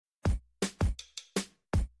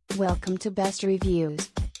Welcome to Best Reviews.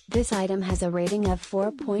 This item has a rating of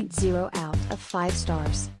 4.0 out of 5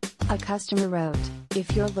 stars. A customer wrote,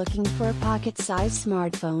 "If you're looking for a pocket-sized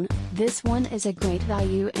smartphone, this one is a great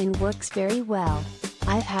value and works very well.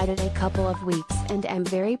 I've had it a couple of weeks and am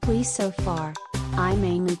very pleased so far. I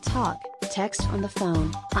mainly talk, text on the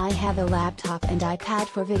phone. I have a laptop and iPad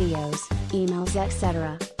for videos, emails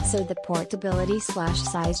etc. So the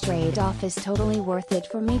portability/size trade-off is totally worth it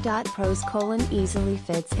for me. Pros: easily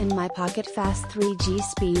fits in my pocket, fast 3G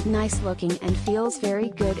speed, nice looking and feels very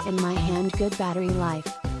good in my hand, good battery life.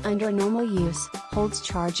 Under normal use, holds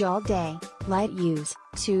charge all day, light use,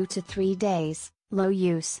 2 to 3 days, low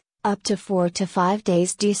use, up to 4 to 5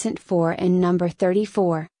 days, decent for in number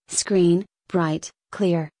 34, screen, bright,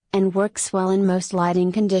 clear, and works well in most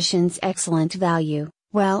lighting conditions. Excellent value,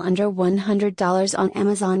 well under $100 on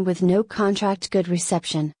Amazon with no contract, good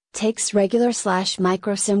reception, takes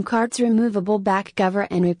regular/micro SIM cards, removable back cover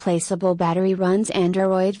and replaceable battery, runs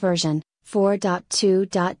Android version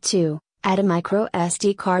 4.2.2. Add a micro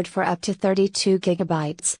SD card for up to 32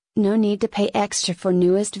 GB, no need to pay extra for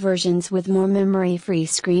newest versions with more memory, free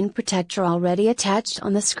screen protector already attached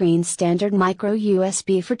on the screen, standard micro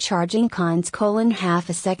USB for charging. Cons: half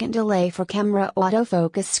a second delay for camera,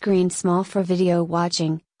 autofocus, screen small for video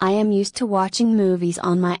watching. I am used to watching movies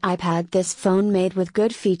on my iPad. This phone made with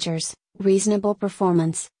good features, reasonable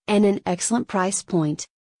performance, and an excellent price point.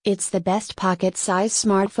 It's the best pocket-sized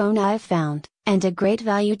smartphone I've found, and a great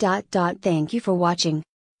value. Thank you for watching.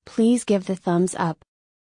 Please give the thumbs up.